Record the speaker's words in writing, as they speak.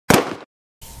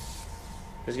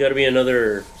There's got to be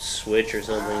another switch or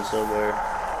something somewhere.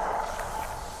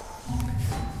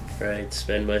 Right,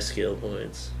 spend my skill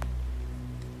points.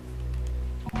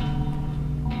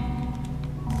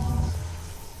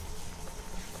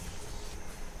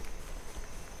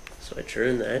 So I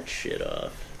turn that shit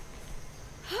off.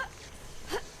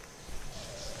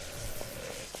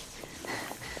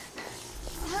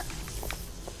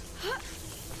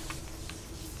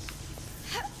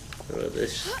 What about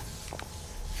this?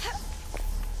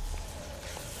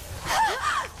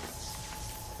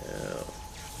 Oh.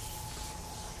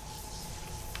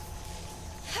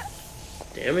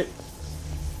 Damn it.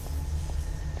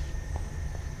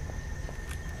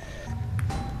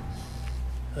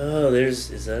 Oh,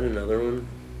 is that another one?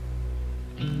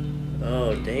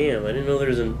 Oh, damn, I didn't know there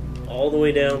was an all the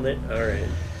way down there. Alright.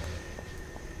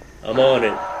 I'm on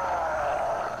it.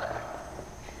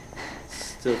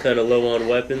 Still kind of low on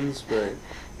weapons, but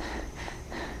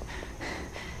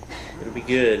it'll be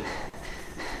good.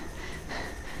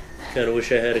 Kind of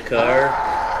wish I had a car.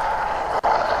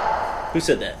 Who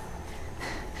said that?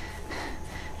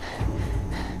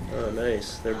 Oh,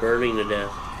 nice. They're burning to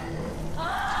death.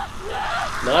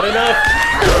 Not enough!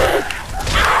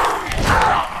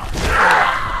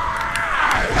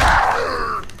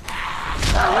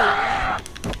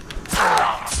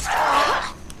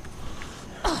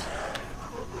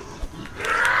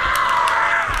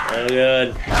 Oh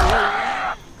god.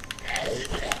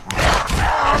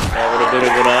 Having a bit of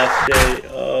an off day.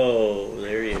 Oh,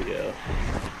 there you go.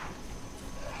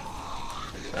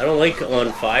 I don't like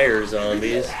on fire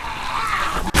zombies.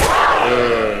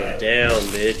 Down,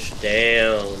 bitch,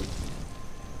 down.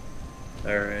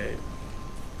 Alright.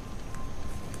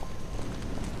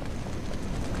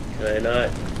 Can I not?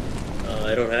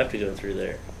 I don't have to go through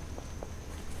there.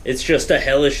 It's just a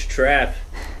hellish trap.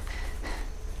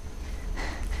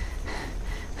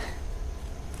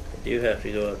 I do have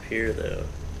to go up here, though.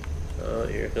 Oh,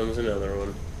 here comes another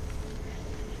one.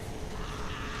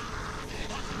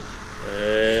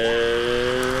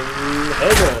 And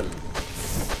home run.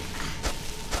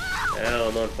 Ow,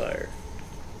 I'm on fire.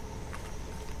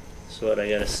 So what, I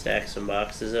gotta stack some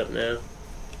boxes up now?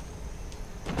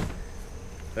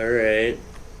 Alright.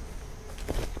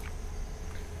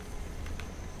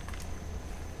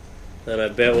 Then I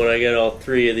bet when I get all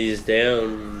three of these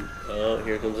down... Oh,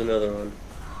 here comes another one.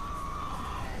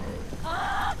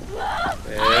 Ah!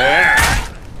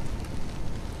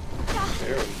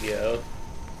 There we go.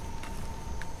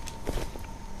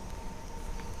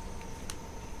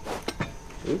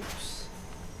 Oops.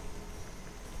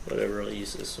 Whatever, I'll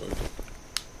use this one.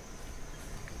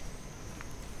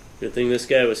 Good thing this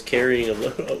guy was carrying a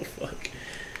load. Oh fuck.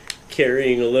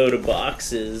 Carrying a load of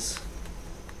boxes.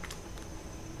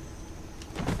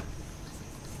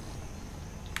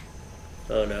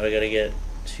 Oh, now I gotta get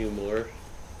 2 more.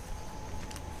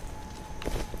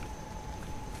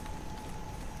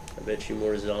 I bet you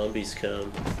more zombies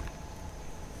come.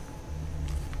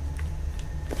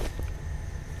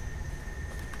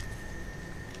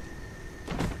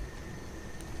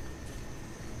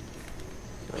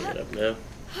 I'll get up now.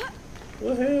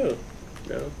 Woohoo!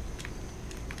 No.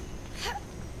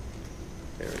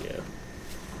 There we go.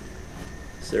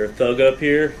 Is there a thug up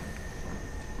here?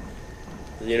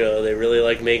 You know, they really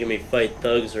like making me fight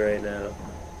thugs right now.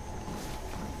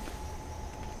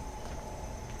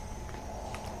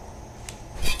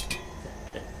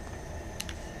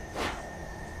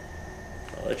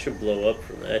 Oh, that should blow up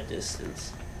from that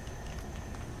distance.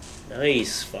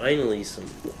 Nice, finally some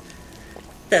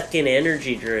fucking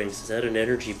energy drinks. Is that an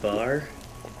energy bar?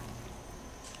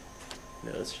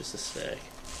 No, it's just a snack.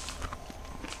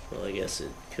 Well, I guess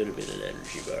it could have been an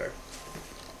energy bar.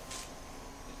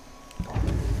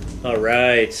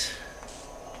 Alright.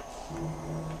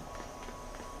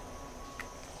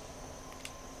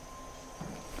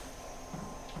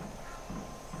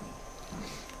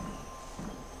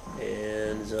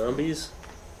 And zombies.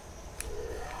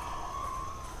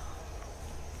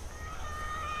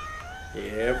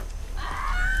 Yep.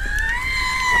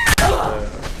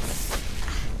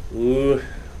 Ooh,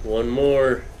 one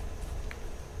more.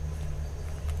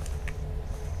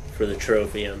 For the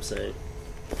trophy, I'm saying.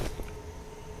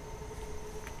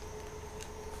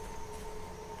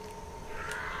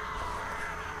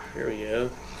 Here we go.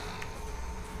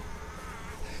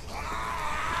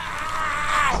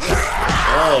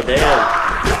 Oh, damn.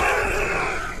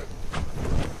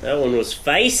 That one was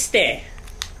feisty.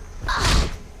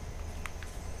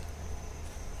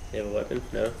 You have a weapon?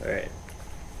 No? Alright.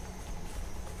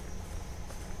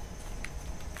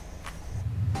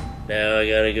 Now I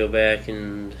gotta go back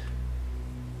and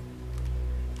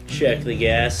check the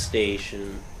gas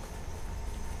station.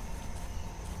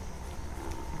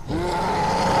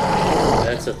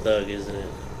 that's a thug, isn't it?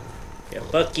 Yeah,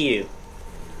 fuck you.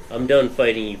 I'm done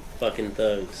fighting you fucking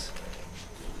thugs.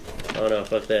 Oh no,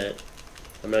 fuck that.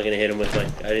 I'm not gonna hit him with my...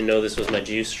 I didn't know this was my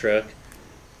juice truck.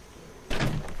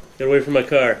 Get away from my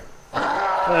car.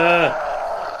 Ah!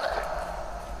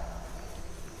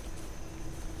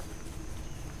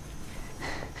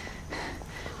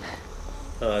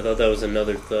 Oh, I thought that was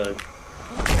another thug.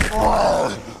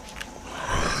 Oh,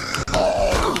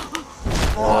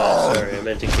 sorry, I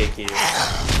meant to kick you.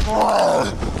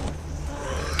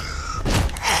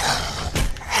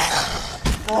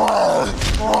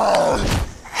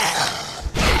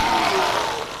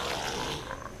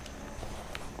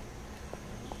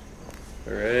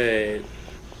 Alright.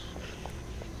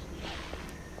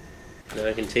 Now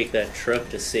I can take that truck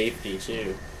to safety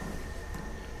too.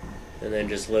 And then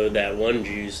just load that one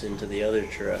juice into the other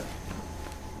truck.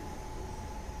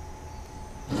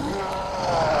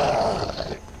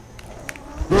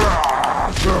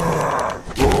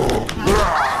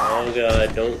 Oh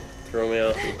god, don't throw me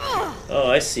off. Oh,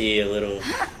 I see a little.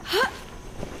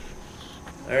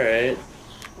 Alright.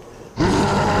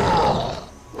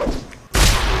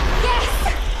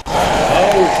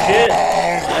 Oh shit!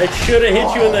 I should have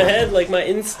hit you in the head like my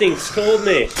instincts told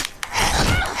me.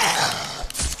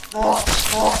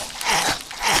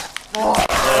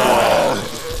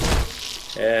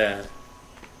 Yeah.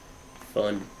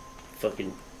 Fun.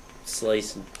 Fucking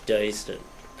slice and dice. I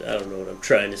don't know what I'm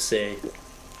trying to say.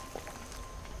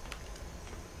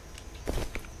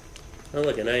 Oh,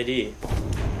 look, an ID.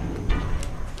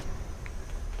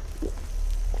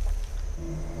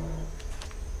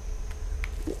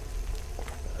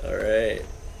 Alright.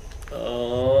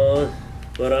 Oh,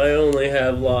 but I only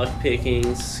have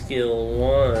lockpicking skill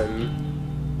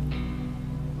 1.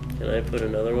 Can I put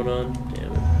another one on?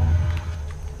 Damn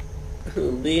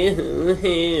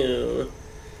it.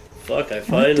 Fuck, I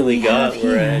finally got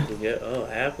where I had to go. Oh,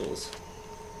 apples.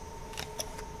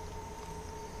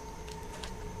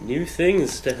 New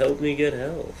things to help me get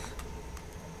health.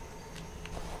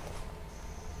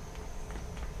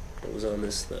 What was on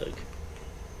this thug?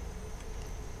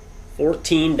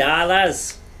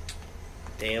 $14.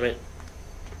 Damn it.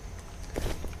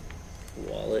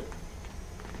 Wallet.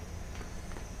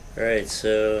 Alright,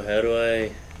 so how do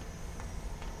I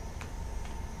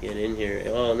get in here?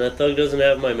 Oh, and that thug doesn't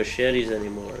have my machetes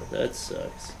anymore. That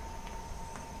sucks.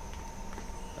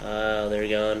 Ah, they're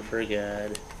gone for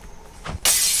good.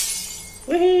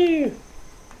 Woohoo!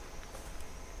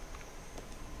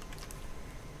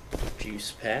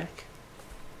 Juice pack.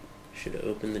 Should have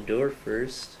opened the door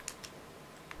first.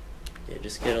 Yeah,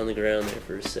 just get on the ground there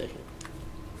for a second.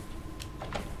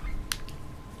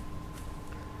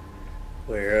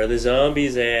 Where are the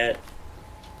zombies at?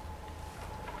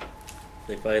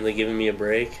 They finally giving me a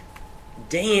break?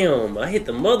 Damn, I hit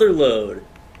the mother load.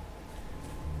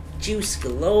 Juice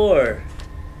galore.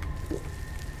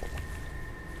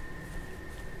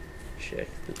 Check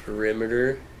the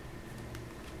perimeter.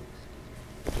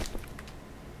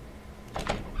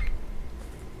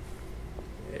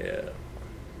 Yeah.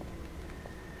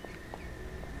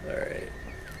 Alright.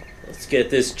 Let's get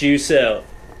this juice out.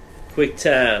 Quick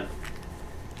time.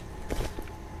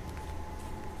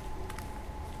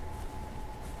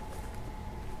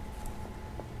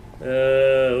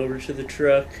 Over to the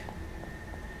truck.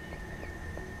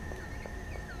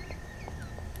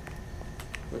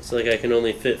 Looks like I can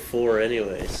only fit 4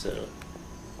 anyway, so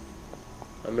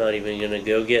I'm not even gonna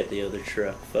go get the other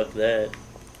truck. Fuck that.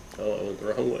 Oh, I went the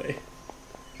wrong way.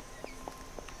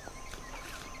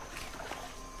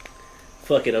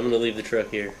 Fuck it, I'm gonna leave the truck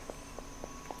here.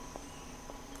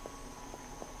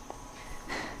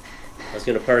 I was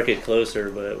gonna park it closer,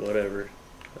 but whatever.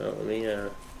 Well, let me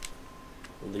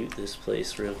loot this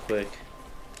place real quick.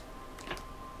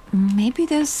 Maybe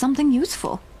there's something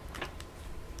useful.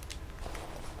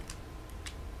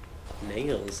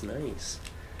 Nails, nice.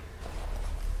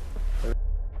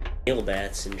 Nail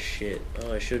bats and shit.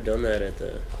 Oh, I should have done that at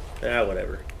the... Ah,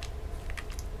 whatever.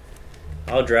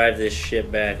 I'll drive this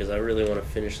shit back because I really want to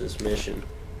finish this mission.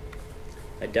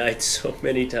 I died so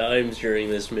many times during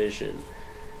this mission.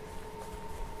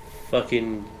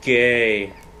 Fucking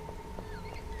gay.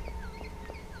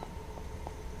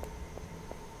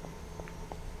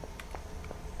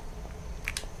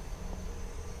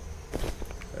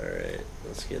 Alright,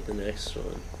 let's get the next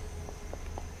one.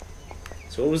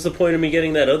 So what was the point of me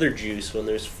getting that other juice when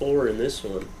there's 4 in this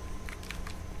one?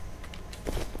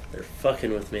 They're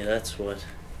fucking with me, that's what.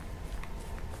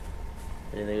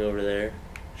 Anything over there?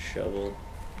 Shovel.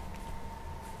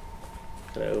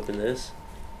 Can I open this?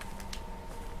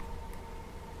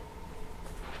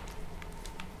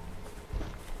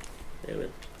 Damn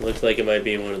it. Looked like it might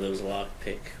be one of those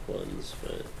lockpick ones,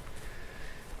 but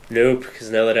nope,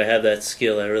 because now that I have that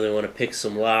skill, I really want to pick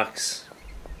some locks.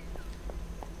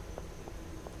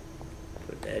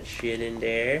 Put that shit in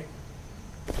there.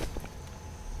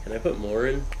 Can I put more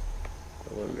in?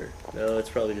 I wonder. No, it's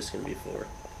probably just going to be 4.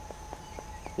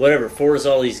 Whatever, 4 is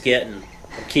all he's getting.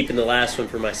 I'm keeping the last one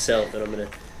for myself, and I'm going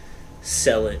to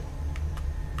sell it.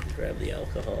 Grab the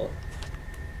alcohol.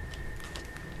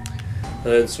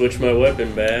 And then switch my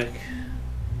weapon back.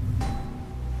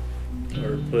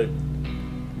 Or put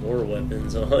more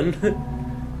weapons on.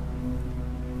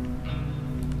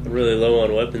 I'm really low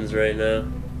on weapons right now.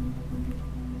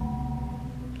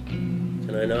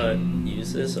 Can I not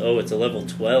use this? Oh, it's a level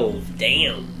 12.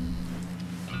 Damn.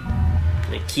 I'm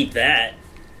gonna keep that.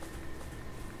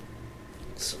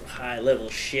 Some high level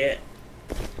shit.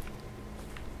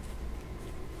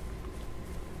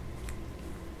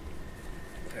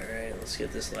 Alright, let's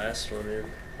get this last one in.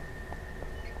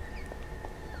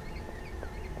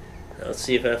 Now let's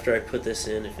see if after I put this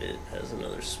in, if it has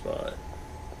another spot.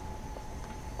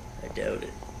 I doubt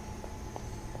it.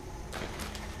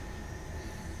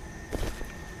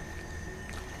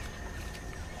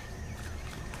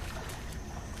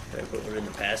 Can I put one in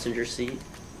the passenger seat?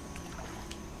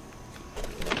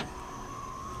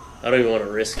 I don't even want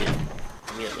to risk it.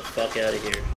 I'm getting the fuck out of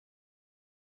here.